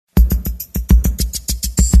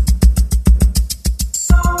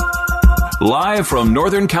Live from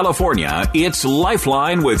Northern California, it's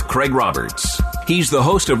Lifeline with Craig Roberts. He's the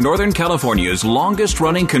host of Northern California's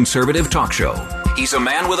longest-running conservative talk show. He's a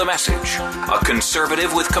man with a message, a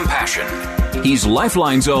conservative with compassion. He's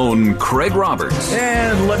Lifeline's own Craig Roberts.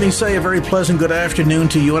 And let me say a very pleasant good afternoon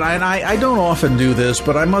to you. And I don't often do this,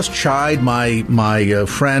 but I must chide my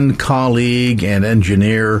friend, colleague, and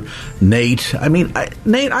engineer, Nate.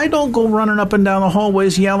 Nate, I don't go running up and down the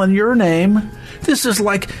hallways yelling your name. This is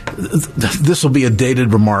like, this will be a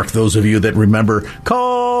dated remark, those of you that remember,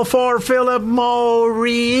 call for Philip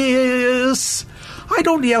Morris. I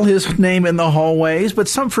don't yell his name in the hallways, but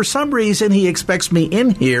for some reason he expects me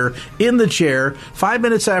in here, in the chair, 5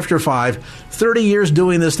 minutes after 5. 30 years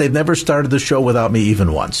doing this, they've never started the show without me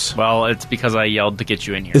even once. Well, it's because I yelled to get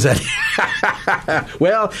you in here. Is that?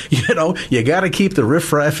 Well, you got to keep the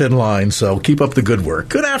riffraff in line, so keep up the good work.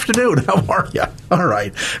 Good afternoon. How are you? All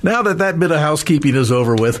right. Now that bit of housekeeping is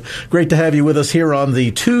over with, great to have you with us here on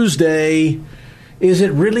the Tuesday. Is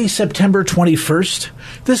it really September 21st?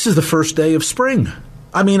 This is the first day of spring.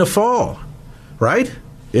 Of fall. Right?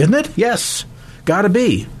 Isn't it? Yes. Gotta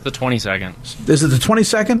be. The 22nd. Is it the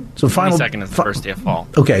 22nd? So the 22nd is the first day of fall.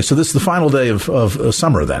 Okay, so this is the final day of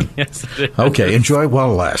summer then. Yes, it is. Okay, enjoy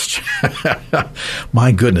while it lasts.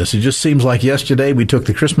 My goodness, it just seems like yesterday we took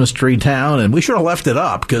the Christmas tree down, and we should have left it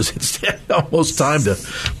up because it's almost time to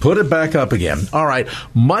put it back up again. All right,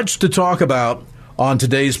 much to talk about on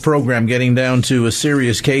today's program, getting down to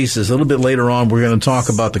serious cases. A little bit later on, we're going to talk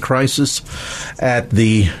about the crisis at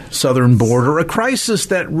the southern border, a crisis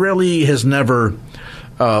that really has never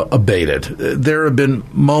abated. There have been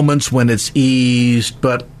moments when it's eased,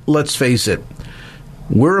 but let's face it,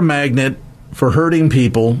 we're a magnet for hurting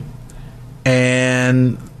people,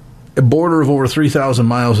 and a border of over 3,000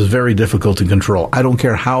 miles is very difficult to control. I don't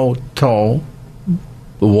care how tall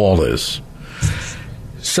the wall is.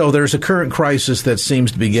 So there's a current crisis that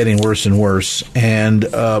seems to be getting worse and worse, and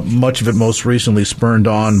much of it most recently spurred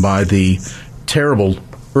on by the terrible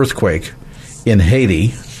earthquake in Haiti.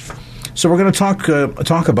 So we're going to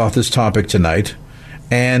talk about this topic tonight,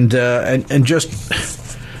 and just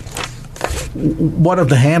what of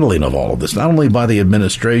the handling of all of this, not only by the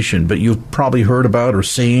administration, but you've probably heard about or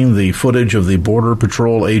seen the footage of the Border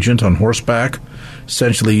Patrol agent on horseback,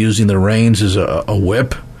 essentially using the reins as a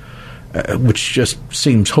whip. Which just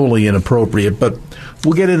seems wholly inappropriate. But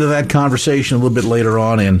we'll get into that conversation a little bit later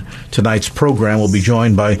on in tonight's program. We'll be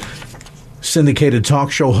joined by syndicated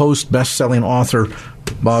talk show host, best-selling author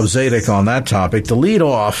Bob Zadek on that topic. To lead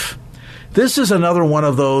off, this is another one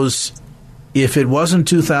of those, if it wasn't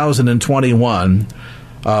 2021,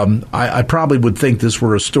 I probably would think this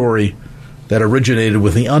were a story that originated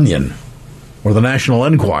with The Onion or the National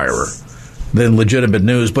Enquirer than legitimate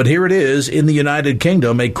news. But here it is. In the United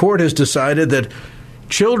Kingdom, a court has decided that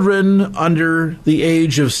children under the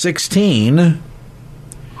age of 16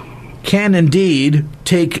 can indeed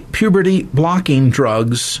take puberty-blocking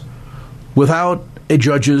drugs without a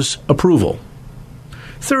judge's approval.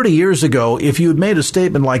 30 years ago, if you had made a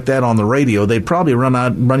statement like that on the radio, they'd probably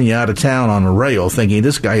run you out of town on a rail thinking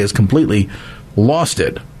this guy has completely lost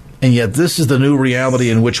it. And yet this is the new reality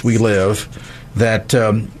in which we live, that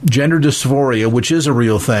gender dysphoria, which is a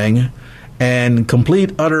real thing, and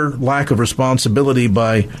complete, utter lack of responsibility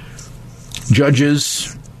by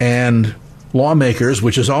judges and lawmakers,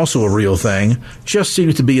 which is also a real thing, just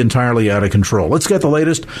seems to be entirely out of control. Let's get the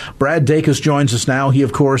latest. Brad Dacus joins us now. He,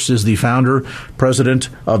 of course, is the founder, president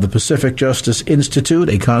of the Pacific Justice Institute,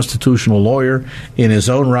 a constitutional lawyer in his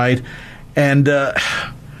own right. And,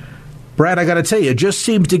 Brad, I got to tell you, it just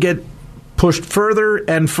seems to get pushed further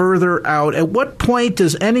and further out. At what point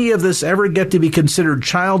does any of this ever get to be considered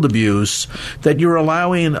child abuse, that you're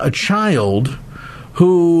allowing a child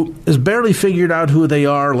who has barely figured out who they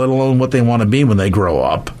are, let alone what they want to be when they grow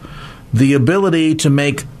up, the ability to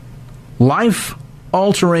make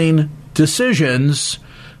life-altering decisions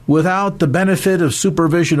without the benefit of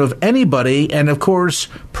supervision of anybody, and, of course,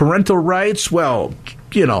 parental rights? Well,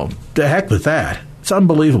 to heck with that. It's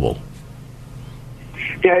unbelievable.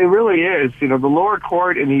 Yeah, it really is. The lower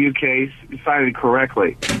court in the UK decided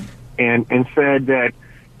correctly and said that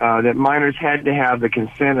that minors had to have the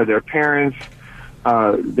consent of their parents,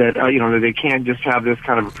 that they can't just have this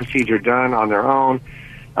kind of a procedure done on their own.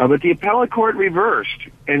 But the appellate court reversed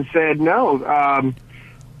and said, no,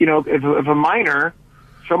 if a minor,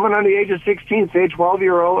 someone under the age of 16, say a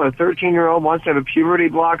 12-year-old or a 13-year-old wants to have a puberty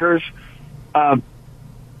blockers,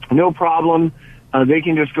 no problem. They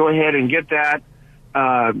can just go ahead and get that.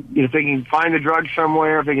 If they can find the drug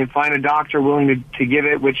somewhere, if they can find a doctor willing to give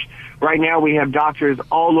it, which right now we have doctors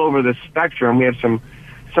all over the spectrum. We have some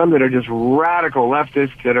that are just radical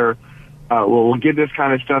leftists that are will give this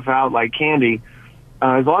kind of stuff out like candy.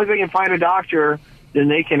 As long as they can find a doctor, then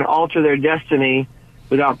they can alter their destiny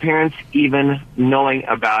without parents even knowing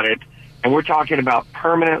about it. And we're talking about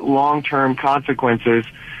permanent, long-term consequences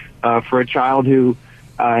for a child who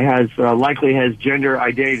likely has gender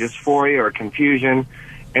identity dysphoria or confusion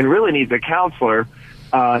and really needs a counselor,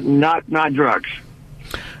 not drugs.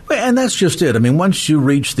 And that's just it. I mean, once you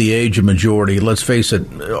reach the age of majority, let's face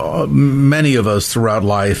it, many of us throughout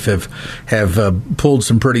life have pulled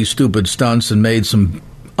some pretty stupid stunts and made some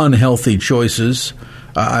unhealthy choices.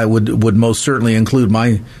 I would most certainly include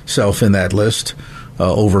myself in that list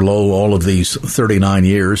over all of these 39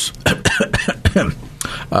 years.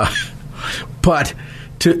 But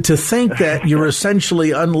to think that you're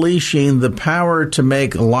essentially unleashing the power to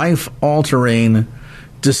make life-altering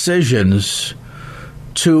decisions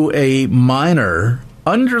to a minor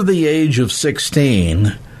under the age of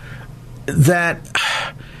 16 that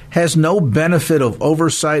has no benefit of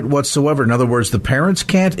oversight whatsoever. In other words, the parents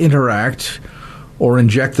can't interact or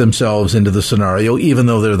inject themselves into the scenario, even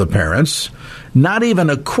though they're the parents. Not even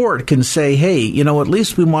a court can say, hey, at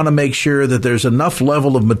least we want to make sure that there's enough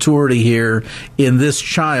level of maturity here in this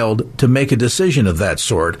child to make a decision of that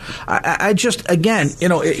sort. I just, again,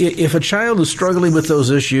 if a child is struggling with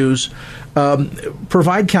those issues,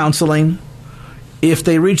 provide counseling. If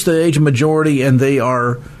they reach the age of majority and they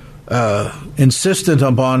are insistent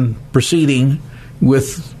upon proceeding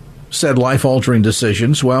with said life-altering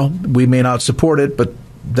decisions, well, we may not support it, but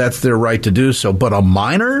that's their right to do so. But a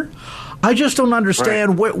minor? I just don't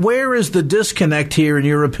understand where is the disconnect here, in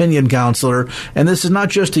your opinion, counselor? And this is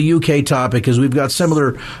not just a UK topic, because we've got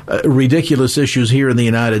similar ridiculous issues here in the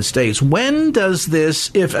United States. When does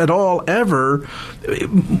this, if at all ever,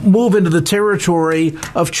 move into the territory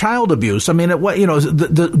of child abuse? I mean,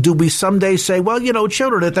 do we someday say, well,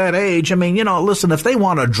 children at that age, listen, if they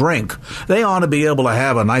want a drink, they ought to be able to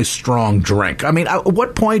have a nice strong drink. I mean, at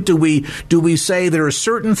what point do we say there are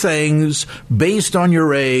certain things based on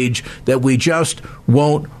your age that we just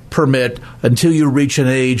won't permit until you reach an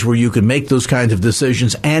age where you can make those kinds of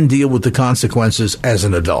decisions and deal with the consequences as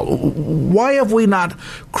an adult? Why have we not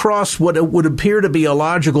crossed what would appear to be a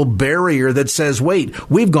logical barrier that says,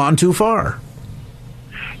 wait, we've gone too far?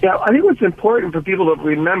 Yeah, I think what's important for people to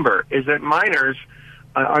remember is that minors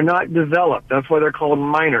are not developed. That's why they're called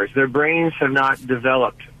minors. Their brains have not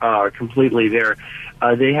developed completely.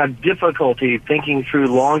 They have difficulty thinking through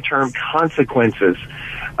long-term consequences.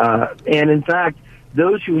 And in fact,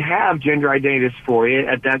 those who have gender identity dysphoria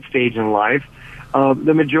at that stage in life,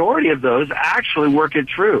 the majority of those actually work it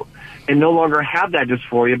through and no longer have that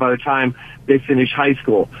dysphoria by the time they finish high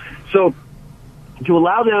school. So to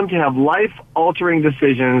allow them to have life-altering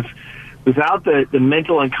decisions without the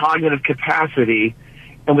mental and cognitive capacity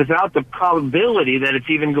and without the probability that it's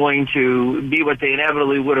even going to be what they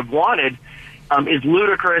inevitably would have wanted is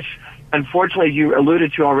ludicrous. Unfortunately, as you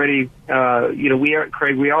alluded to already,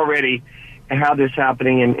 we already have this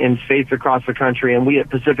happening in states across the country, and we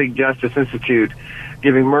at Pacific Justice Institute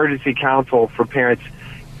give emergency counsel for parents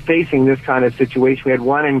facing this kind of situation. We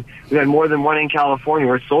had more than one in California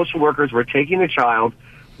where social workers were taking the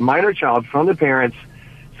minor child from the parents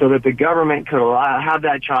so that the government could have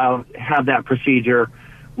that child have that procedure.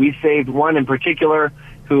 We saved one in particular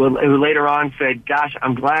who later on said, gosh,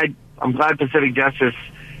 I'm glad Pacific Justice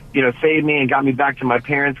saved me and got me back to my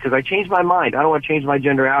parents because I changed my mind. I don't want to change my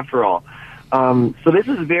gender after all. So this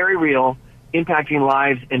is very real, impacting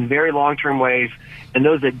lives in very long-term ways. And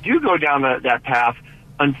those that do go down that path,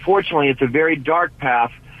 unfortunately, it's a very dark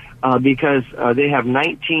path because they have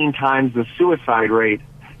 19 times the suicide rate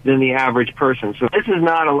than the average person. So this is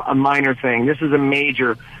not a minor thing. This is a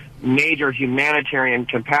major humanitarian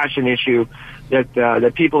compassion issue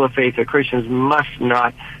that people of faith, that Christians must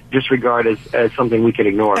not disregard as something we can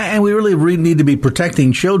ignore. And we really need to be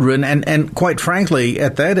protecting children and quite frankly,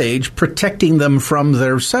 at that age, protecting them from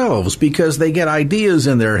themselves because they get ideas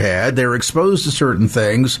in their head. They're exposed to certain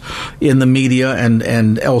things in the media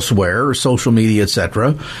and elsewhere, or social media,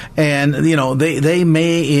 etc. And, they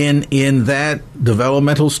may in that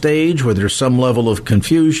developmental stage where there's some level of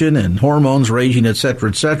confusion and hormones raging,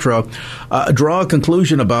 etc., draw a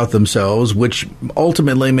conclusion about themselves, which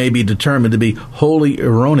ultimately may be determined to be wholly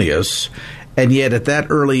erroneous. And yet at that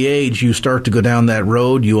early age, you start to go down that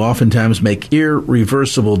road. You oftentimes make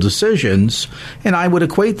irreversible decisions. And I would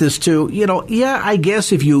equate this to, I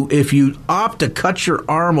guess if you opt to cut your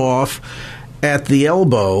arm off at the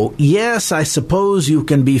elbow, yes, I suppose you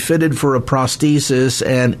can be fitted for a prosthesis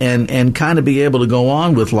and kind of be able to go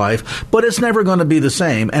on with life, but it's never going to be the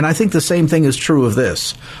same. And I think the same thing is true of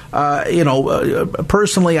this.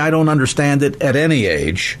 Personally, I don't understand it at any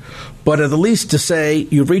age, but at least to say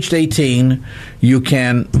you've reached 18, you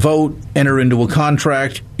can vote, enter into a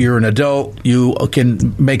contract, you're an adult, you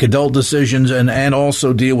can make adult decisions and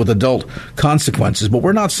also deal with adult consequences. But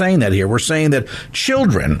we're not saying that here. We're saying that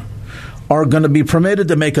children are going to be permitted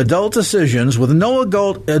to make adult decisions with no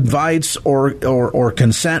adult advice or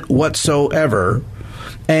consent whatsoever.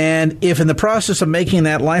 And if in the process of making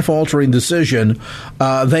that life-altering decision,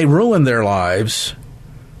 they ruin their lives,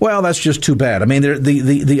 well, that's just too bad. I mean,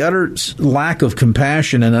 the utter lack of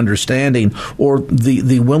compassion and understanding, or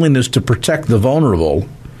the willingness to protect the vulnerable,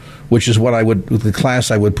 which is what the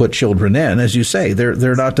class I would put children in. As you say,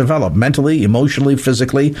 they're not developed mentally, emotionally,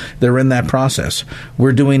 physically. They're in that process.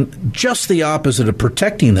 We're doing just the opposite of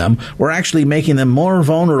protecting them. We're actually making them more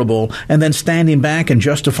vulnerable and then standing back and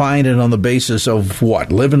justifying it on the basis of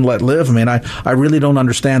what? Live and let live? I mean, I really don't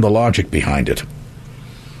understand the logic behind it.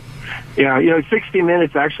 Yeah, 60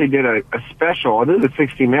 Minutes actually did a special, other than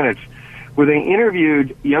 60 Minutes, where they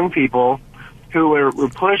interviewed young people who were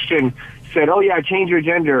pushed and said, oh, yeah, change your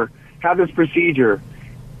gender, have this procedure.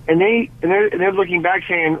 And they're looking back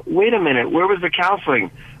saying, wait a minute, where was the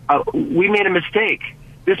counseling? We made a mistake.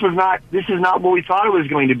 This is not what we thought it was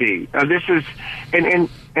going to be. I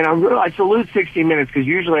salute 60 Minutes, because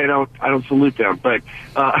usually I don't salute them, but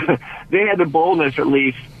they had the boldness, at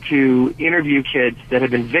least, to interview kids that have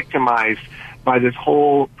been victimized by this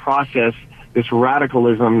whole process, this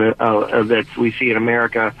radicalism that we see in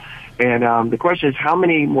America. And the question is, how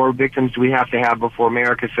many more victims do we have to have before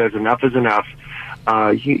America says enough is enough?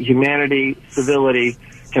 Humanity, civility,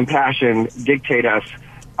 compassion dictate us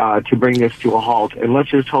to bring this to a halt. And let's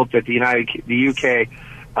just hope that the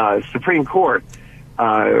UK Supreme Court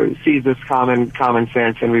sees this common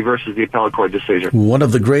sense and reverses the appellate court decision. One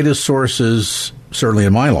of the greatest sources, certainly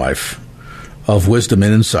in my life, of wisdom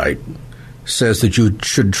and insight says that you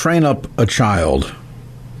should train up a child,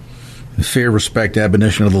 fear, respect,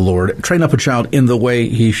 admonition of the Lord, train up a child in the way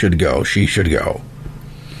he should go, she should go.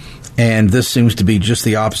 And this seems to be just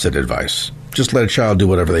the opposite advice. Just let a child do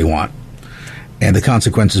whatever they want, and the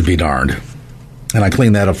consequences be darned. And I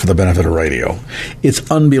clean that up for the benefit of radio. It's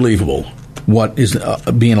unbelievable what is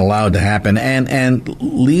being allowed to happen, and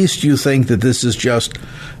least you think that this is just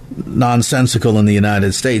nonsensical in the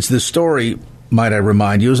United States. This story, might I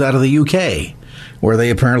remind you, is out of the UK, where they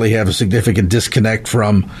apparently have a significant disconnect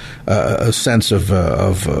from a sense of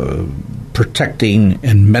protecting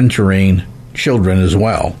and mentoring children as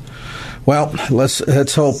well. Well, let's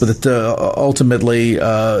hope that ultimately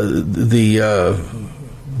the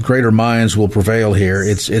greater minds will prevail here.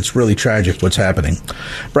 It's really tragic what's happening.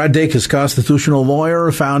 Brad Dacus, constitutional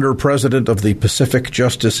lawyer, founder, president of the Pacific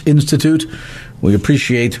Justice Institute. We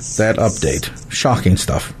appreciate that update. Shocking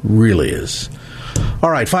stuff, really is. All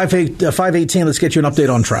right, 5:18, let's get you an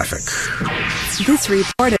update on traffic. This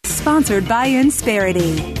report is sponsored by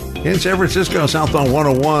Insperity. In San Francisco, southbound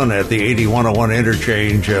 101 at the 80-101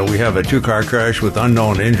 interchange, we have a two-car crash with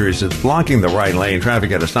unknown injuries. It's blocking the right lane.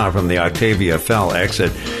 Traffic at a stop from the Octavia Fell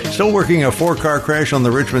exit. Still working a four-car crash on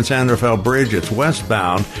the Richmond-San Rafael Bridge. It's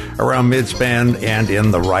westbound around mid-span and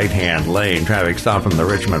in the right-hand lane. Traffic stop from the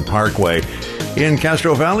Richmond Parkway. In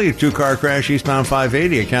Castro Valley, two-car crash eastbound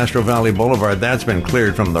 580 at Castro Valley Boulevard. That's been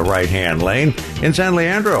cleared from the right-hand lane. In San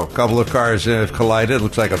Leandro, a couple of cars have collided.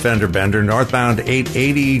 Looks like a fender bender. Northbound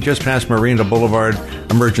 880 just past Marina Boulevard.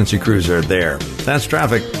 Emergency crews are there. That's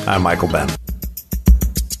traffic. I'm Michael Ben.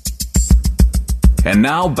 And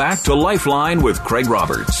now back to Lifeline with Craig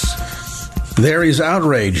Roberts. There is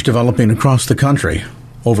outrage developing across the country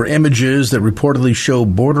over images that reportedly show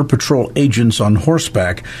Border Patrol agents on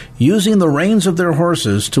horseback using the reins of their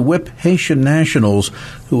horses to whip Haitian nationals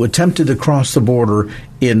who attempted to cross the border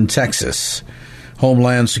in Texas.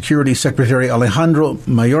 Homeland Security Secretary Alejandro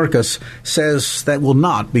Mayorkas says that will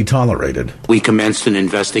not be tolerated. We commenced an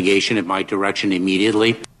investigation at my direction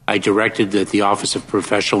immediately. I directed that the Office of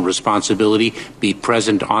Professional Responsibility be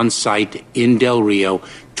present on site in Del Rio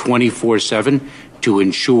 24/7 to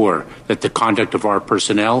ensure that the conduct of our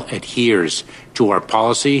personnel adheres to our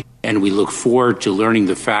policy, and we look forward to learning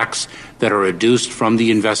the facts that are adduced from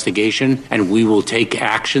the investigation, and we will take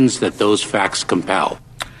actions that those facts compel.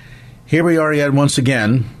 Here we are yet once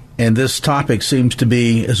again, and this topic seems to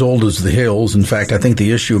be as old as the hills. In fact, I think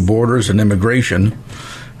the issue of borders and immigration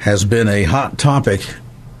has been a hot topic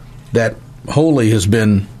that wholly has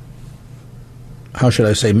been, how should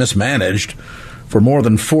I say, mismanaged for more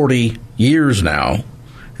than 40 years now.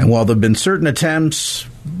 And while there have been certain attempts,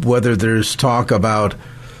 whether there's talk about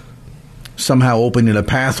somehow opening a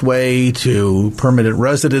pathway to permanent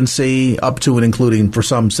residency, up to and including for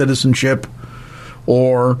some citizenship,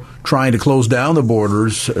 or trying to close down the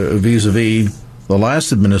borders vis-a-vis the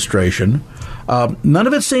last administration, none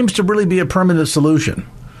of it seems to really be a permanent solution.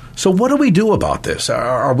 So what do we do about this?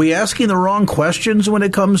 Are we asking the wrong questions when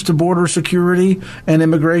it comes to border security and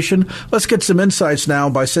immigration? Let's get some insights now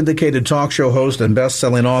by syndicated talk show host and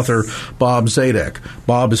best-selling author Bob Zadek.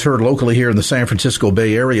 Bob is heard locally here in the San Francisco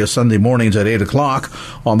Bay Area Sunday mornings at 8 o'clock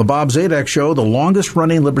on the Bob Zadek Show, the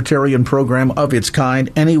longest-running libertarian program of its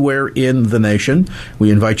kind anywhere in the nation.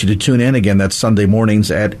 We invite you to tune in. Again, that's Sunday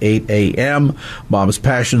mornings at 8 a.m. Bob's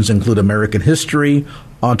passions include American history,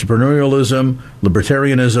 entrepreneurialism,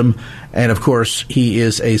 libertarianism, and of course, he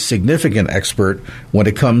is a significant expert when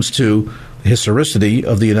it comes to the historicity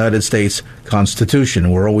of the United States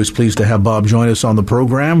Constitution. We're always pleased to have Bob join us on the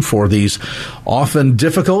program for these often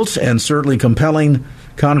difficult and certainly compelling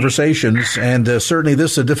conversations, and certainly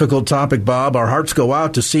this is a difficult topic, Bob. Our hearts go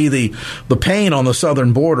out to see the pain on the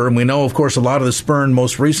southern border, and we know, of course, a lot of this spurred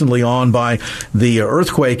most recently on by the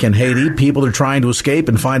earthquake in Haiti. People are trying to escape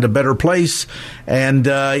and find a better place, and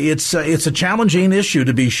it's a challenging issue,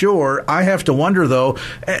 to be sure. I have to wonder, though,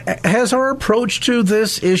 has our approach to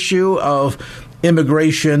this issue of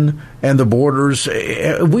immigration and the borders,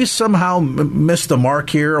 we somehow missed the mark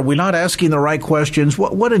here? Are we not asking the right questions?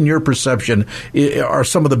 What in your perception, are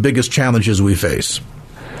some of the biggest challenges we face?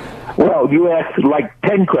 Well, you asked like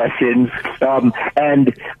 10 questions,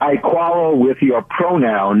 and I quarrel with your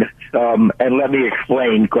pronoun, and let me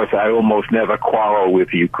explain, because I almost never quarrel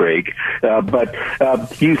with you, Craig. But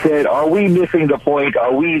you said, are we missing the point?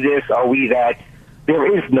 Are we this? Are we that?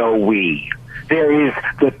 There is no we. There is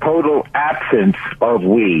the total absence of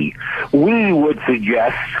we. We would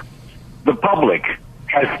suggest the public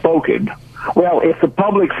has spoken. Well, if the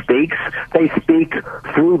public speaks, they speak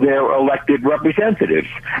through their elected representatives.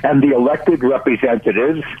 And the elected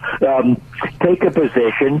representatives take a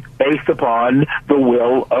position based upon the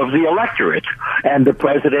will of the electorate. And the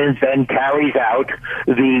president then carries out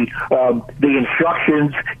the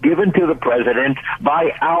instructions given to the president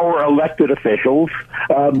by our elected officials,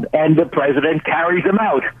 and the president carries them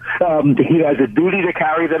out. He has a duty to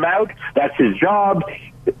carry them out. That's his job.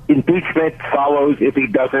 Impeachment follows if he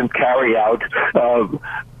doesn't carry out the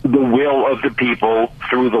will of the people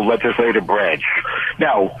through the legislative branch.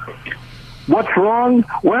 Now, what's wrong?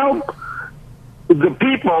 Well, the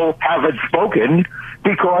people haven't spoken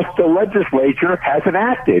because the legislature hasn't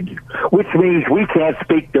acted, which means we can't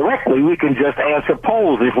speak directly. We can just answer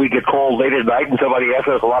polls. If we get called late at night and somebody asks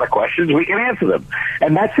us a lot of questions, we can answer them.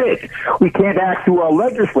 And that's it. We can't act through our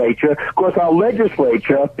legislature because our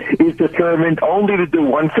legislature is determined only to do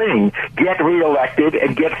one thing: get reelected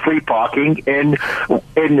and get free parking in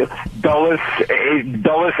Dulles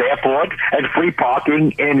Airport and free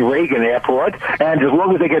parking in Reagan Airport. And as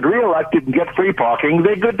long as they get reelected and get free parking,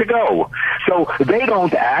 they're good to go. So they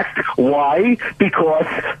don't act. Why? Because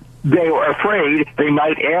they were afraid they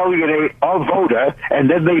might alienate a voter, and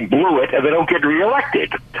then they blew it, and they don't get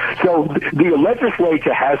reelected. So the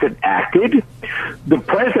legislature hasn't acted. The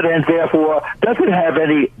president, therefore, doesn't have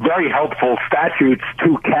any very helpful statutes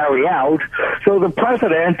to carry out. So the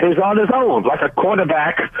president is on his own, like a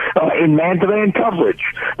quarterback in man-to-man coverage.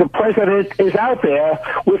 The president is out there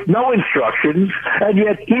with no instructions, and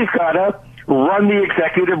yet he's got to run the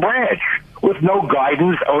executive branch with no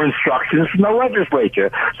guidance or instructions from the legislature.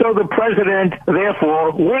 So the president,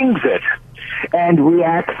 therefore, wings it and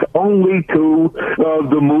reacts only to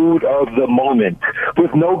the mood of the moment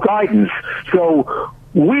with no guidance. So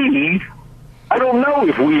I don't know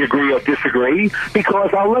if we agree or disagree,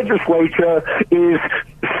 because our legislature is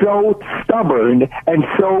so stubborn and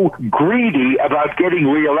so greedy about getting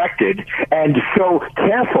reelected and so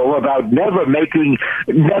careful about never taking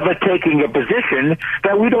a position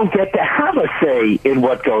that we don't get to have a say in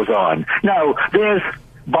what goes on. Now, there's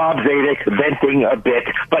Bob Zadek venting a bit,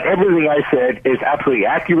 but everything I said is absolutely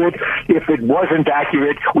accurate. If it wasn't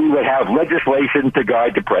accurate, we would have legislation to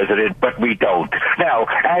guide the president, but we don't. Now,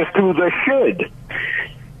 as to the should,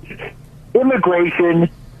 immigration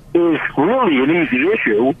is really an easy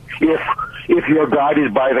issue if you're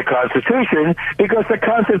guided by the Constitution, because the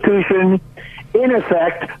Constitution, in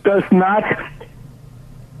effect, does not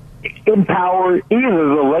empower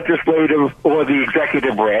either the legislative or the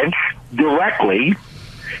executive branch directly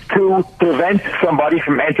to prevent somebody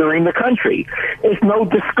from entering the country. There's no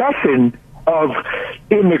discussion of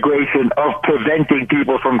immigration, of preventing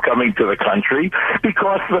people from coming to the country,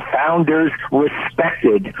 because the founders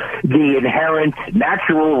respected the inherent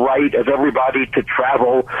natural right of everybody to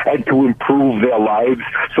travel and to improve their lives,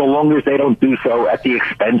 so long as they don't do so at the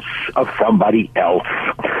expense of somebody else.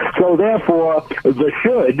 So therefore, the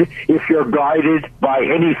should, if you're guided by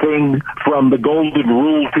anything from the golden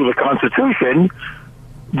rule to the Constitution,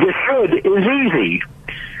 the should is easy.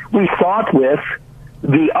 We start with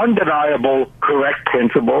the undeniable correct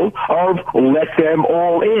principle of let them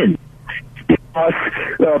all in. Because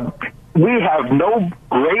we have no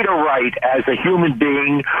greater right as a human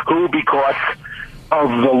being who, because of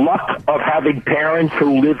the luck of having parents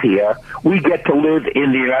who live here, we get to live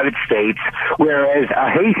in the United States, whereas a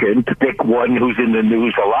Haitian, to pick one who's in the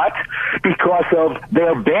news a lot, because of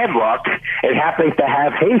their bad luck and happening to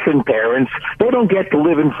have Haitian parents, they don't get to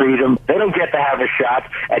live in freedom. They don't get to have a shot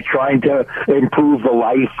at trying to improve the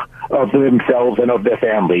life of themselves and of their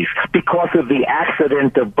families because of the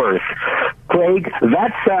accident of birth. Craig,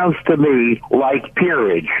 that sounds to me like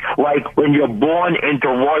peerage, like when you're born into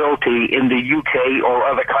royalty in the UK or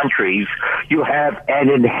other countries, you have an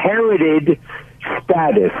inherited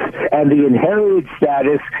status, and the inherited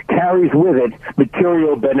status carries with it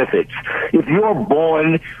material benefits. If you're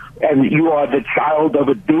born and you are the child of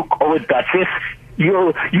a duke or a duchess,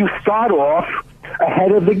 you start off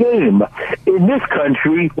ahead of the game. In this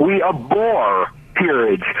country, we abhor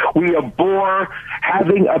peerage. We abhor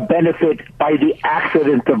having a benefit by the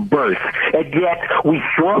accident of birth. And yet we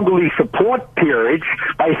strongly support peerage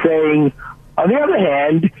by saying, on the other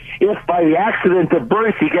hand, if by the accident of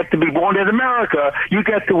birth you get to be born in America, you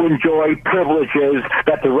get to enjoy privileges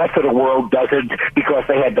that the rest of the world doesn't because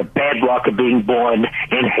they had the bad luck of being born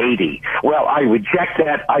in Haiti. Well, I reject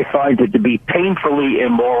that. I find it to be painfully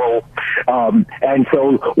immoral. And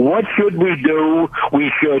so what should we do?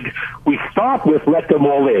 We start with let them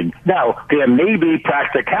all in. Now, there may be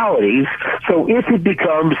practicalities, so if it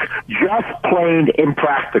becomes just plain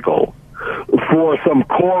impractical for some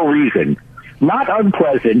core reason, not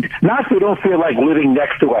unpleasant, not we don't feel like living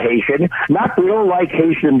next to a Haitian, not we don't like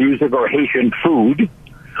Haitian music or Haitian food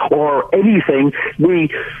or anything,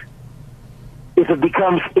 if it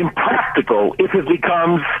becomes impractical, if it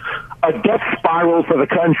becomes a death spiral for the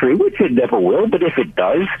country, which it never will, but if it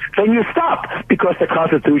does, then you stop, because the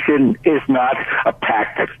Constitution is not a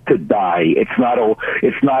pact to die. It's not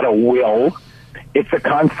a will. It's a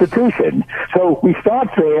Constitution. So we start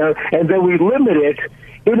there, and then we limit it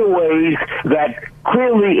in a ways that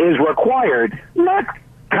clearly is required, not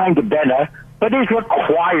kind of better, but is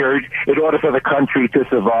required in order for the country to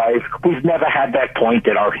survive. We've never had that point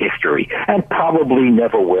in our history, and probably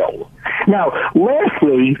never will. Now,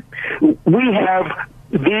 lastly, we have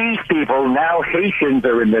these people, now Haitians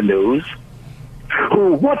are in the news,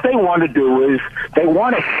 who what they want to do is they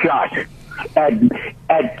want a shot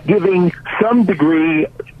at giving some degree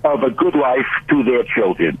of a good life to their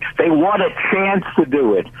children. They want a chance to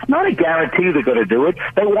do it. Not a guarantee they're going to do it.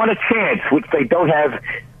 They want a chance, which they don't have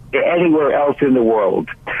anywhere else in the world.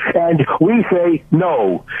 And we say,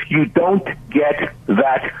 no, you don't get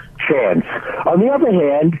that chance. On the other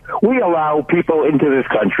hand, we allow people into this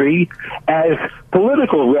country as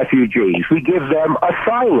political refugees. We give them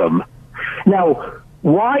asylum. Now,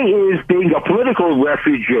 why is being a political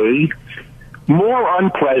refugee more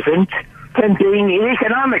unpleasant than being an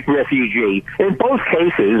economic refugee? In both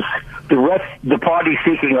cases, the party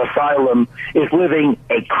seeking asylum is living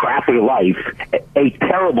a crappy life, a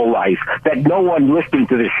terrible life that no one listening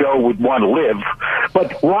to the show would want to live.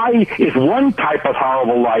 But why is one type of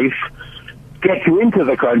horrible life get you into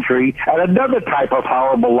the country, and another type of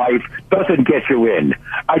horrible life doesn't get you in?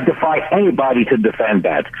 I defy anybody to defend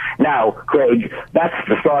that. Now, Craig, that's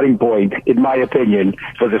the starting point, in my opinion,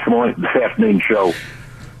 for this afternoon show.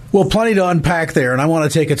 Well, plenty to unpack there, and I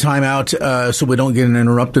want to take a time out so we don't get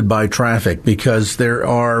interrupted by traffic, because there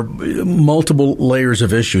are multiple layers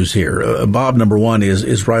of issues here. Bob, number one,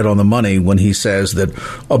 is right on the money when he says that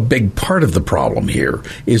a big part of the problem here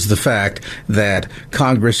is the fact that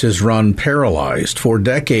Congress has run paralyzed for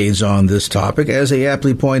decades on this topic, as he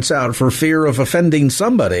aptly points out, for fear of offending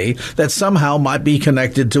somebody that somehow might be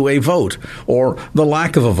connected to a vote or the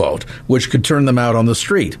lack of a vote, which could turn them out on the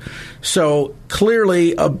street. So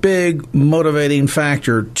clearly a big motivating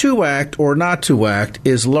factor to act or not to act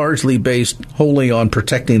is largely based wholly on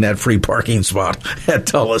protecting that free parking spot at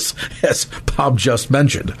Dulles, as Bob just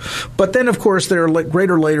mentioned. But then, of course, there are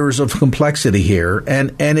greater layers of complexity here,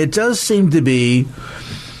 and it does seem to be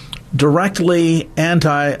directly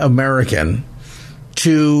anti-American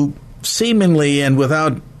to seemingly and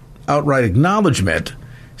without outright acknowledgement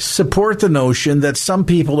support the notion that some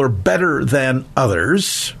people are better than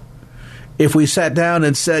others. If we sat down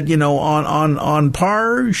and said, on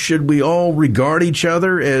par, should we all regard each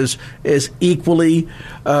other as equally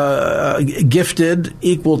gifted,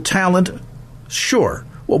 equal talent? Sure.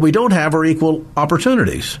 What we don't have are equal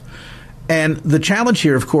opportunities. And the challenge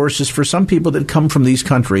here, of course, is for some people that come from these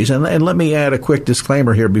countries. And let me add a quick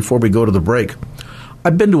disclaimer here before we go to the break.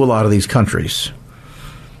 I've been to a lot of these countries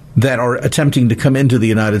that are attempting to come into the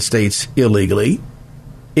United States illegally,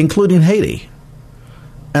 including Haiti.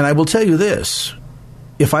 And I will tell you this,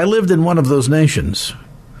 if I lived in one of those nations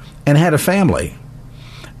and had a family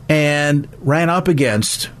and ran up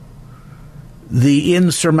against the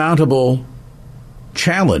insurmountable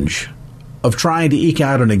challenge of trying to eke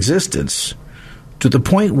out an existence to the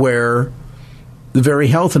point where the very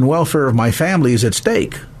health and welfare of my family is at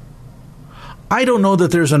stake, I don't know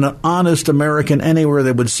that there's an honest American anywhere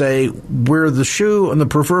that would say, where the shoe on the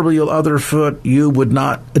proverbial other foot, you would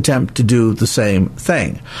not attempt to do the same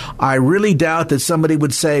thing. I really doubt that somebody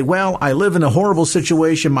would say, well, I live in a horrible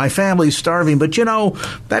situation, my family's starving, but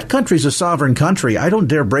that country's a sovereign country. I don't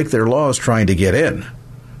dare break their laws trying to get in.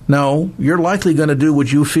 No, you're likely going to do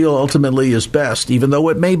what you feel ultimately is best, even though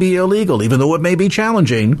it may be illegal, even though it may be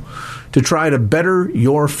challenging, to try to better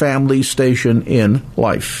your family's station in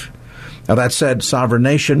life. Now, that said, sovereign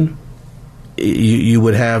nation, you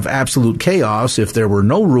would have absolute chaos if there were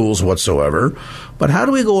no rules whatsoever. But how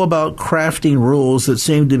do we go about crafting rules that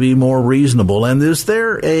seem to be more reasonable? And is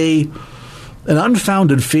there an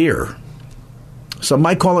unfounded fear? Some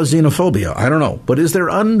might call it xenophobia. I don't know. But is there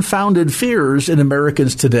unfounded fears in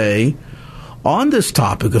Americans today on this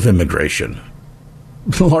topic of immigration?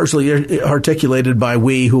 Largely articulated by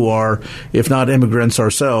we who are, if not immigrants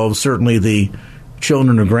ourselves, certainly the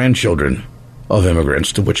children or grandchildren of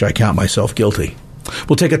immigrants, to which I count myself guilty.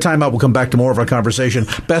 We'll take a time out. We'll come back to more of our conversation.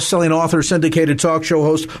 Best-selling author, syndicated talk show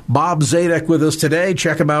host Bob Zadek with us today.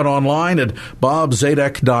 Check him out online at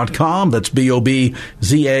bobzadek.com. That's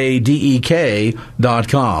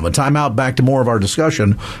BOBZADEK.com. A time out, back to more of our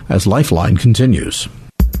discussion as Lifeline continues.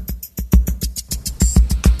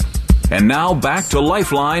 And now back to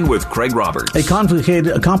Lifeline with Craig Roberts. A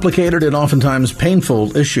complicated and oftentimes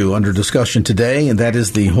painful issue under discussion today, and that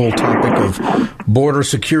is the whole topic of border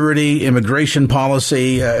security, immigration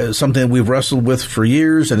policy, something we've wrestled with for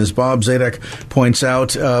years. And as Bob Zadek points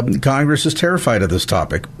out, Congress is terrified of this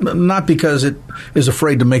topic, not because it is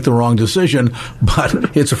afraid to make the wrong decision,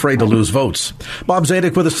 but it's afraid to lose votes. Bob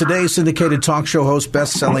Zadek with us today, syndicated talk show host,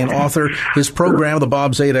 best-selling author. His program, The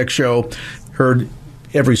Bob Zadek Show, heard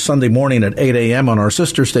every Sunday morning at 8 a.m. on our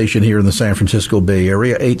sister station here in the San Francisco Bay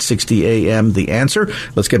Area, 860 a.m. The Answer.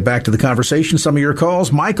 Let's get back to the conversation. Some of your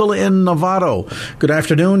calls. Michael in Novato. Good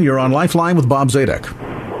afternoon. You're on Lifeline with Bob Zadek.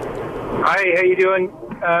 Hi, how you doing?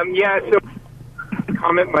 So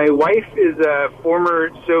comment. My wife is a former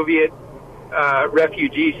Soviet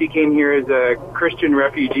refugee. She came here as a Christian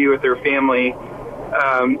refugee with her family.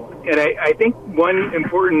 And I think one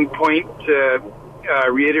important point to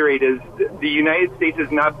reiterate is the United States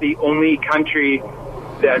is not the only country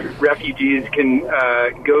that refugees can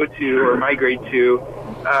go to or migrate to.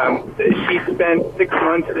 She spent 6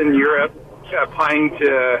 months in Europe applying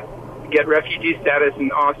to get refugee status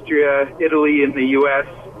in Austria, Italy, and the U.S.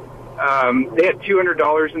 They had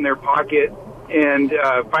 $200 in their pocket, and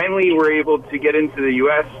finally were able to get into the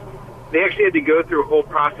U.S. They actually had to go through a whole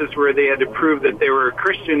process where they had to prove that they were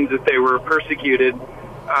Christians, that they were persecuted.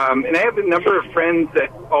 And I have a number of friends that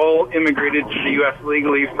all immigrated to the U.S.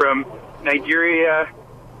 legally from Nigeria,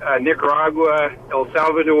 Nicaragua, El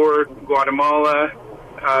Salvador, Guatemala,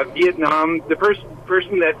 Vietnam. The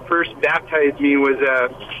person that first baptized me was a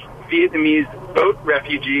Vietnamese boat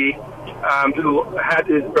refugee who had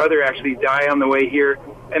his brother actually die on the way here.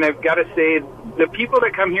 And I've got to say, the people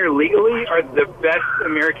that come here legally are the best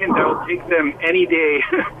Americans. I will take them any day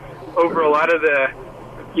over a lot of the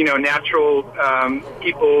natural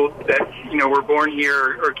people that, were born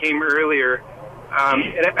here or came earlier.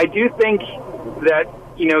 And I do think that,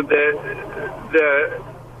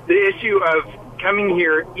 the issue of coming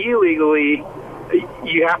here illegally,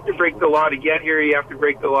 you have to break the law to get here. You have to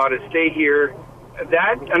break the law to stay here.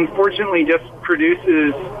 That, unfortunately, just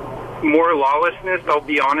produces more lawlessness, I'll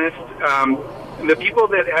be honest. The people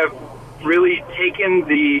that have really taken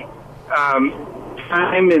the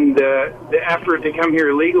time and the effort to come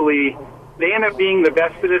here legally, they end up being the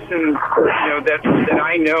best citizens, that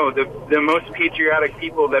I know, the most patriotic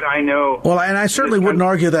people that I know. Well, and I certainly wouldn't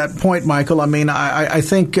argue that point, Michael. I mean, I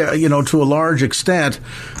think, to a large extent,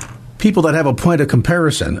 people that have a point of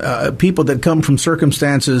comparison, people that come from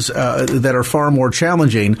circumstances that are far more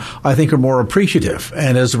challenging, I think are more appreciative,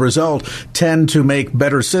 and as a result tend to make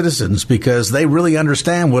better citizens because they really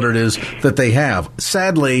understand what it is that they have.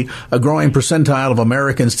 Sadly, a growing percentile of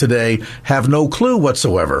Americans today have no clue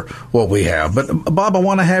whatsoever what we have. But Bob, I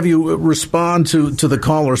want to have you respond to the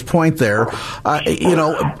caller's point there.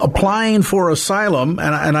 Applying for asylum,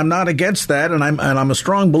 and I'm not against that, and I'm a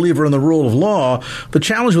strong believer in the rule of law. The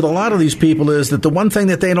challenge with a lot of these people is that the one thing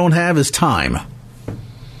that they don't have is time.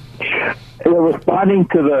 Responding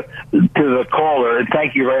to the caller, and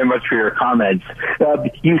thank you very much for your comments.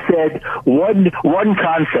 You said one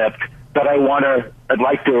concept that I'd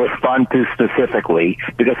like to respond to specifically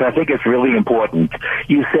because I think it's really important.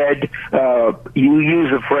 You said you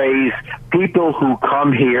use the phrase "people who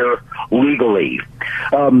come here legally."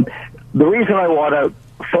 The reason I want to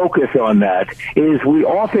focus on that is we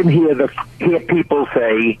often hear people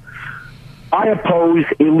say, "I oppose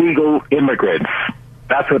illegal immigrants."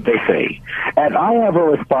 That's what they say. And I have a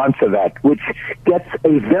response to that, which gets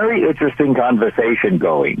a very interesting conversation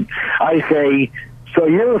going. I say, so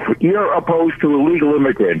you're opposed to illegal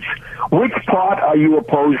immigrants. Which part are you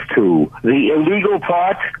opposed to? The illegal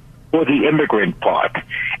part or the immigrant part?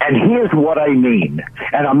 And here's what I mean.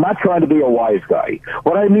 And I'm not trying to be a wise guy.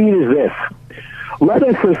 What I mean is this. Let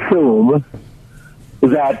us assume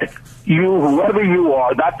that whoever you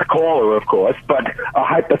are, not the caller, of course, but a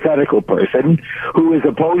hypothetical person who is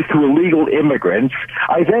opposed to illegal immigrants,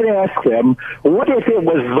 I then ask them, what if it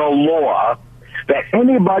was the law that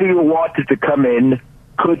anybody who wanted to come in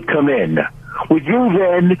could come in? Would you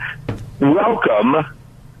then welcome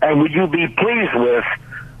and would you be pleased with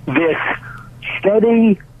this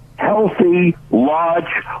steady, healthy,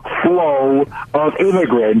 large flow of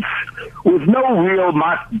immigrants with no real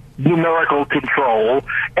numerical control,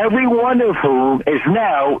 every one of whom is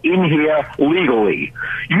now in here legally?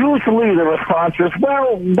 Usually the response is,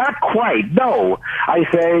 well, not quite, no. I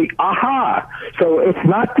say, aha, so it's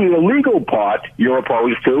not the illegal part you're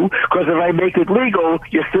opposed to, because if I make it legal,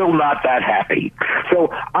 you're still not that happy.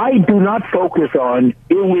 So I do not focus on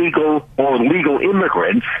illegal or legal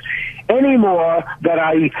immigrants any more than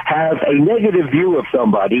I have a negative view of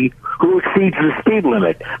somebody who exceeds the speed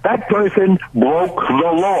limit. That person broke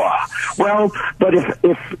the law. Well, but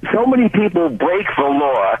if so many people break the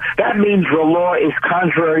law, that means the law is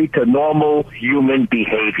contrary to normal human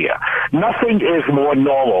behavior. Nothing is more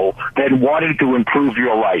normal than wanting to improve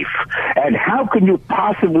your life. And how can you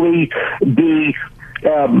possibly be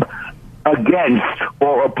against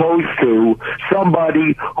or opposed to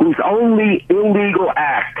somebody whose only illegal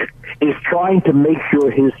act is trying to make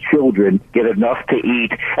sure his children get enough to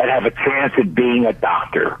eat and have a chance at being a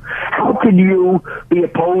doctor? How can you be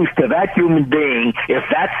opposed to that human being if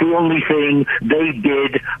that's the only thing they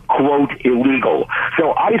did, quote, illegal?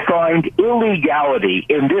 So I find illegality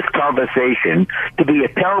in this conversation to be a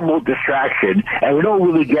terrible distraction, and we don't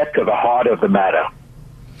really get to the heart of the matter.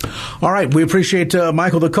 All right. We appreciate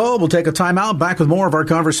Michael the call. We'll take a time out. Back with more of our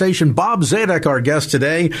conversation. Bob Zadek, our guest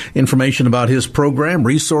today. Information about his program,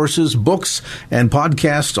 resources, books, and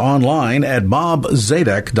podcasts online at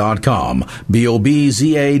bobzadek.com.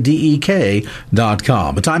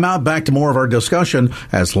 BOBZADEK.com. A time out. Back to more of our discussion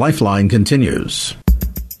as Lifeline continues.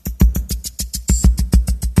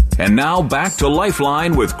 And now back to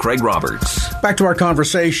Lifeline with Craig Roberts. Back to our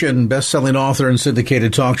conversation. Best-selling author and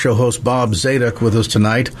syndicated talk show host Bob Zadek with us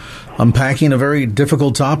tonight, unpacking a very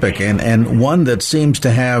difficult topic and one that seems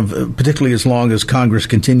to have, particularly as long as Congress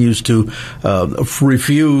continues to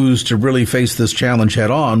refuse to really face this challenge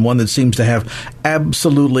head on, one that seems to have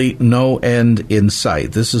absolutely no end in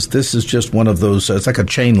sight. This is just one of those. It's like a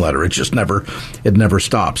chain letter. It never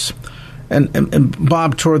stops. And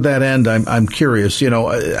Bob, toward that end, I'm curious.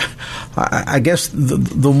 I guess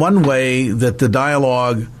the one way that the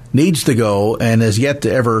dialogue needs to go and has yet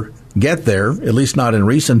to ever get there, at least not in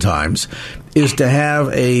recent times, is to have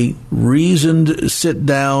a reasoned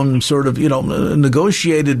sit-down sort of,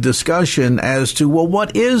 negotiated discussion as to, well,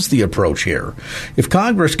 what is the approach here? If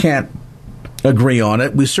Congress can't agree on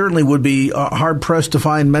it, we certainly would be hard-pressed to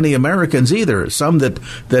find many Americans either. Some that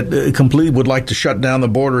completely would like to shut down the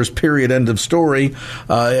borders, period, end of story.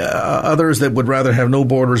 Others that would rather have no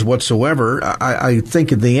borders whatsoever. I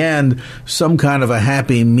think in the end, some kind of a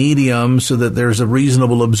happy medium so that there's a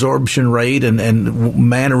reasonable absorption rate and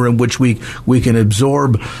manner in which we can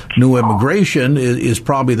absorb new immigration is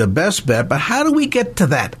probably the best bet. But how do we get to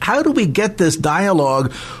that? How do we get this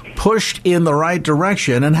dialogue pushed in the right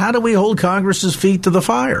direction, and how do we hold Congress's feet to the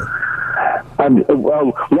fire?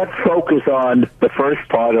 Well, let's focus on the first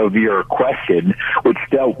part of your question, which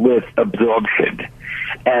dealt with absorption.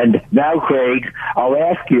 And now, Craig, I'll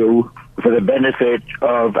ask you, for the benefit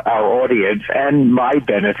of our audience and my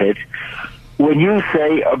benefit, when you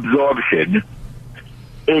say absorption,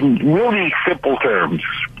 in really simple terms,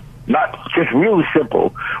 not just really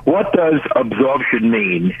simple, what does absorption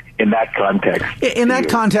mean in that context? In that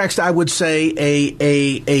context, I would say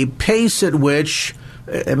a pace at which,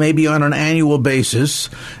 maybe on an annual basis,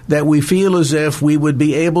 that we feel as if we would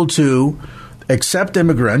be able to accept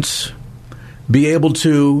immigrants, be able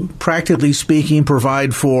to, practically speaking,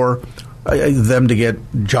 provide for them to get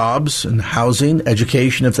jobs and housing,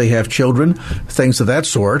 education if they have children, things of that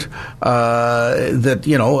sort. That,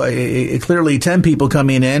 you know, clearly 10 people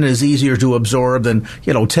coming in is easier to absorb than,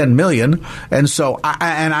 10 million. And so,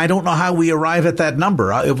 I don't know how we arrive at that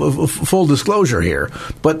number, full disclosure here,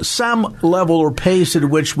 but some level or pace at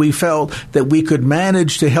which we felt that we could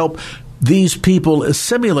manage to help these people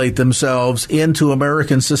assimilate themselves into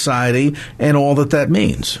American society and all that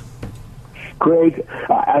means. Craig,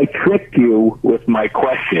 I tricked you with my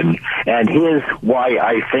question, and here's why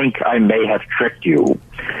I think I may have tricked you.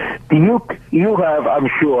 You have, I'm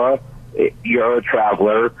sure, you're a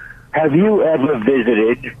traveler, have you ever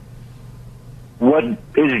visited what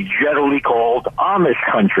is generally called Amish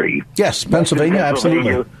country? Yes, Pennsylvania,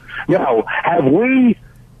 absolutely. Now,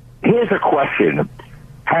 here's a question.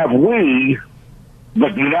 Have we, the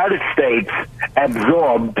United States,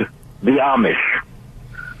 absorbed the Amish?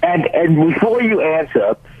 And before you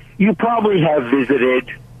answer, you probably have visited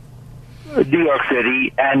New York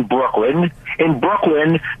City and Brooklyn. In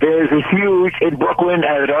Brooklyn and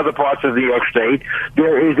in other parts of New York State,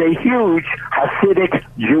 there is a huge Hasidic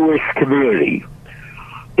Jewish community.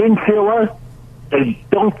 In Philly,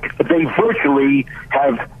 they virtually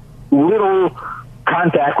have little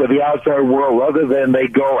contact with the outside world other than they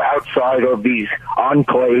go outside of these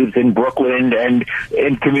enclaves in Brooklyn and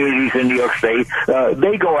in communities in New York State.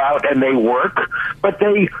 They go out and they work, but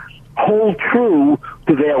they hold true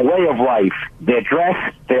to their way of life, their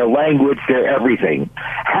dress, their language, their everything.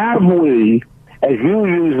 Have we, as you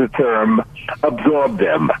use the term, absorbed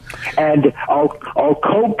them? And I'll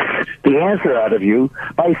coax the answer out of you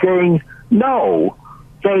by saying no.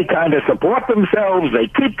 They kind of support themselves. They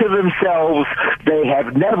keep to themselves. They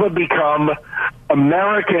have never become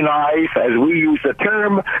Americanized, as we use the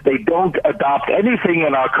term. They don't adopt anything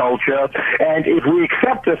in our culture. And if we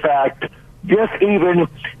accept the fact, just even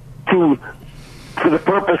for the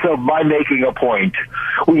purpose of my making a point,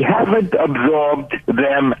 we haven't absorbed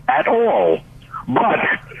them at all. But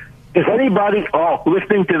does anybody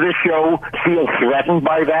listening to this show feel threatened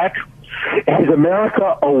by that? Is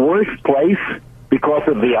America a worse place because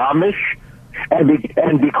of the Amish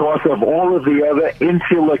and because of all of the other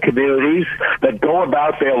insular communities that go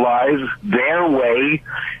about their lives their way,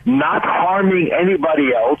 not harming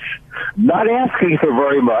anybody else, not asking for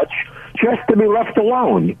very much, just to be left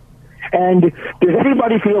alone? And does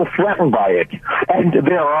anybody feel threatened by it? And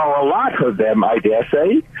there are a lot of them, I dare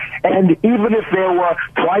say. And even if there were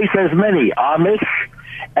twice as many Amish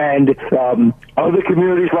and other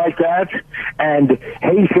communities like that, and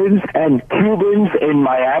Haitians and Cubans in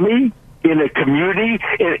Miami, in a community,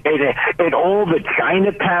 in all the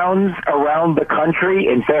Chinatowns around the country,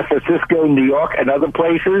 in San Francisco, New York, and other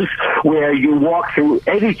places, where you walk through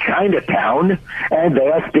any Chinatown and they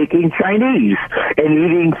are speaking Chinese and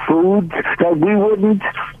eating foods that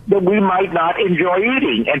we might not enjoy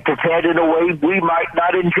eating, and prepared in a way we might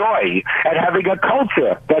not enjoy, and having a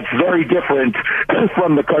culture that's very different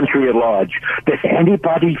from the country at large. Does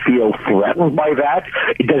anybody feel threatened by that?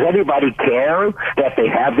 Does anybody care that they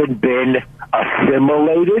haven't been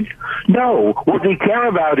assimilated? No. What we care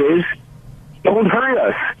about is, don't hurt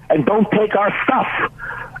us and don't take our stuff.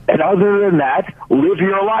 And other than that, live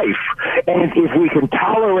your life. And if we can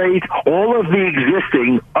tolerate all of the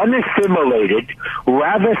existing, unassimilated,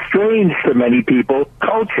 rather strange to many people,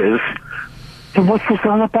 cultures, then what's this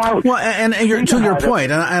all about? Well, and to your point,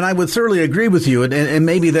 and I would thoroughly agree with you, and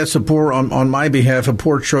maybe that's on my behalf, a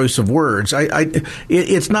poor choice of words.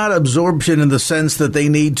 It's not absorption in the sense that they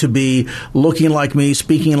need to be looking like me,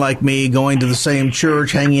 speaking like me, going to the same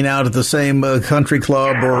church, hanging out at the same country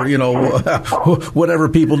club, or, whatever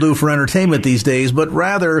people do for entertainment these days, but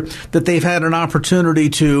rather that they've had an opportunity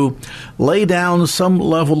to lay down some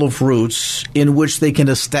level of roots in which they can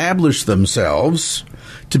establish themselves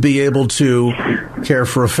to be able to care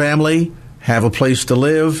for a family, have a place to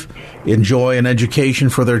live, enjoy an education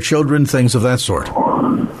for their children, things of that sort.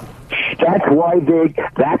 That's why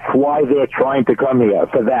they're trying to come here,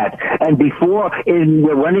 for that. And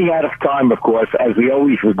we're running out of time, of course, as we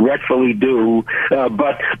always regretfully do,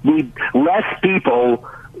 but less people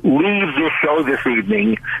leave this show this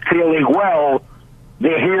evening feeling, well,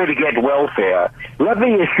 they're here to get welfare. Let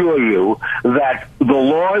me assure you that the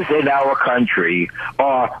laws in our country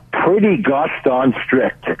are pretty gosh darn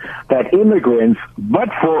strict, that immigrants, but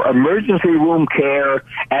for emergency room care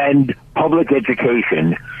and public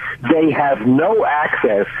education, they have no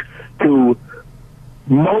access to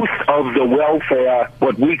most of the welfare,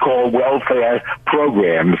 what we call welfare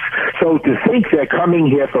programs. So to think they're coming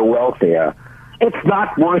here for welfare, it's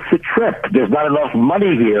not worth the trip. There's not enough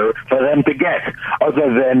money here for them to get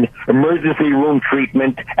other than emergency room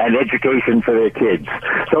treatment and education for their kids.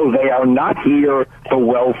 So they are not here for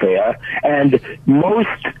welfare. And most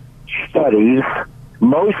studies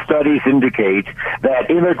indicate that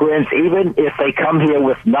immigrants, even if they come here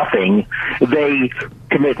with nothing, they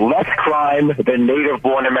commit less crime than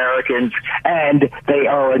native-born Americans, and they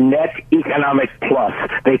are a net economic plus.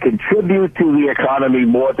 They contribute to the economy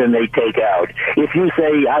more than they take out. If you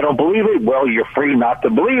say, I don't believe it, well, you're free not to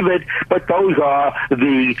believe it, but those are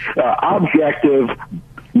the objective,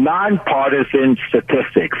 nonpartisan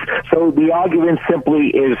statistics. So the argument simply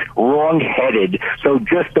is wrong-headed. So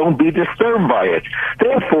just don't be disturbed by it.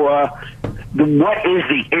 Therefore, what is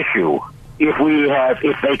the issue?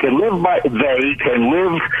 If they can live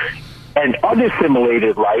an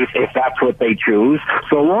unassimilated life, if that's what they choose,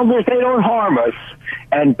 so long as they don't harm us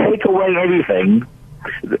and take away anything,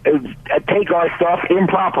 take our stuff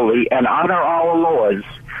improperly and honor our laws,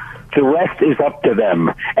 the rest is up to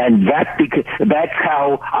them. And that's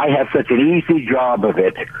how I have such an easy job of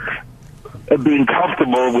it, being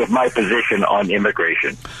comfortable with my position on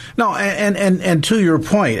immigration. No, and to your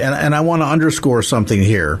point, and I want to underscore something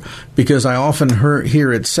here, because I often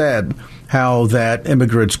hear it said how that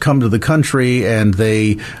immigrants come to the country and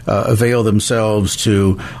they avail themselves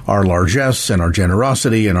to our largesse and our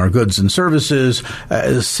generosity and our goods and services,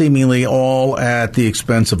 seemingly all at the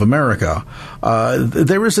expense of America.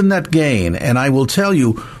 There is a net gain, and I will tell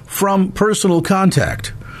you from personal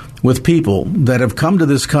contact with people that have come to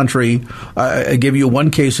this country. I give you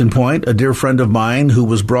one case in point, a dear friend of mine who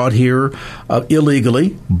was brought here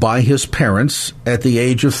illegally by his parents at the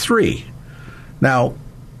age of 3. Now,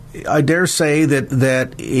 I dare say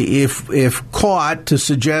that if caught, to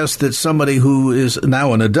suggest that somebody who is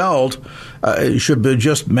now an adult should be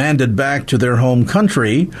just manded back to their home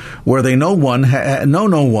country where they know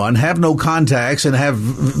no one, have no contacts, and have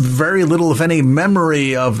very little, if any,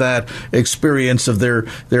 memory of that experience of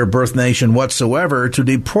their birth nation whatsoever, to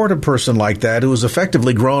deport a person like that who has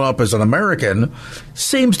effectively grown up as an American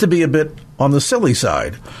seems to be a bit on the silly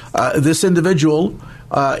side. This individual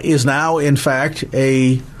is now, in fact,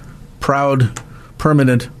 a proud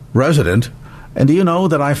permanent resident. And do you know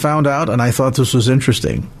that I found out, and I thought this was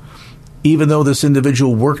interesting, even though this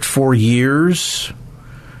individual worked for years,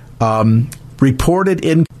 reported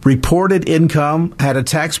income, had a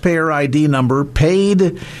taxpayer ID number,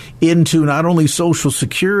 paid into not only Social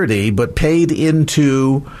Security, but paid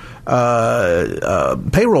into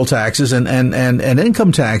payroll taxes and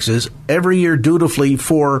income taxes every year dutifully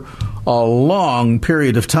for a long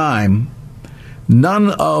period of time, none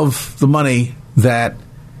of the money that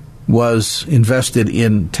was invested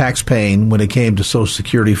in tax paying when it came to Social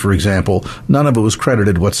Security, for example, none of it was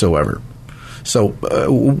credited whatsoever. So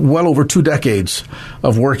well over 2 decades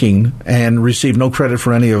of working and received no credit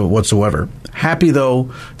for any of it whatsoever. Happy,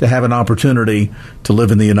 though, to have an opportunity to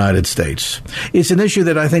live in the United States. It's an issue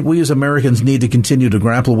that I think we as Americans need to continue to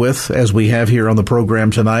grapple with, as we have here on the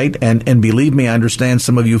program tonight. And believe me, I understand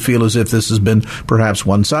some of you feel as if this has been perhaps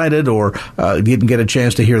one-sided, or didn't get a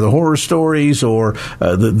chance to hear the horror stories or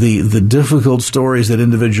the difficult stories that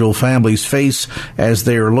individual families face as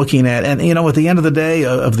they are looking at. And, you know, at the end of the day,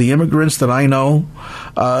 of the immigrants that I know,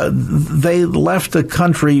 they left the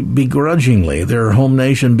country begrudgingly, their home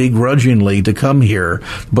nation begrudgingly, to come here,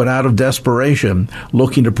 but out of desperation,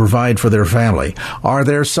 looking to provide for their family. Are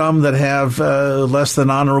there some that have less than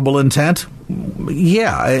honorable intent?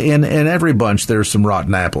 Yeah, in every bunch there's some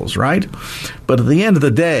rotten apples, right? But at the end of the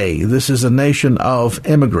day, this is a nation of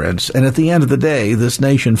immigrants, and at the end of the day, this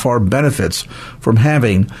nation far benefits from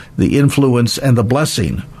having the influence and the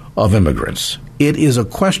blessing of immigrants. It is a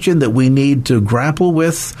question that we need to grapple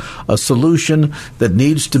with, a solution that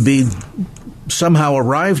needs to be somehow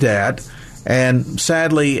arrived at. And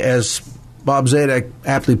sadly, as Bob Zadek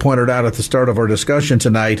aptly pointed out at the start of our discussion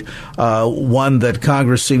tonight, one that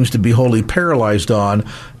Congress seems to be wholly paralyzed on,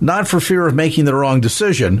 not for fear of making the wrong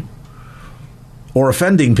decision or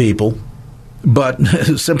offending people, but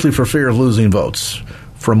simply for fear of losing votes,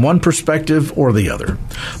 from one perspective or the other.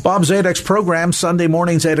 Bob Zadek's program, Sunday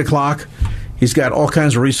mornings, 8 o'clock. He's got all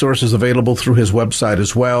kinds of resources available through his website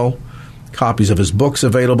as well, copies of his books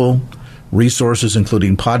available, resources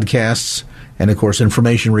including podcasts, And, of course,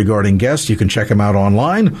 information regarding guests, you can check him out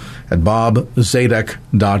online at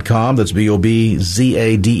bobzadek.com. That's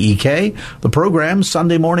BOBZADEK. The program,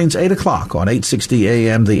 Sunday mornings, 8 o'clock on 860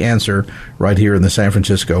 AM, The Answer, right here in the San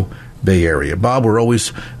Francisco Bay Area. Bob, we're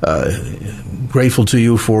always grateful to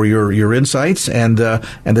you for your insights and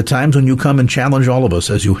the times when you come and challenge all of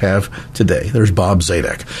us as you have today. There's Bob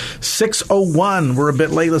Zadek. 6:01. We're a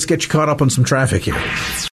bit late. Let's get you caught up on some traffic here.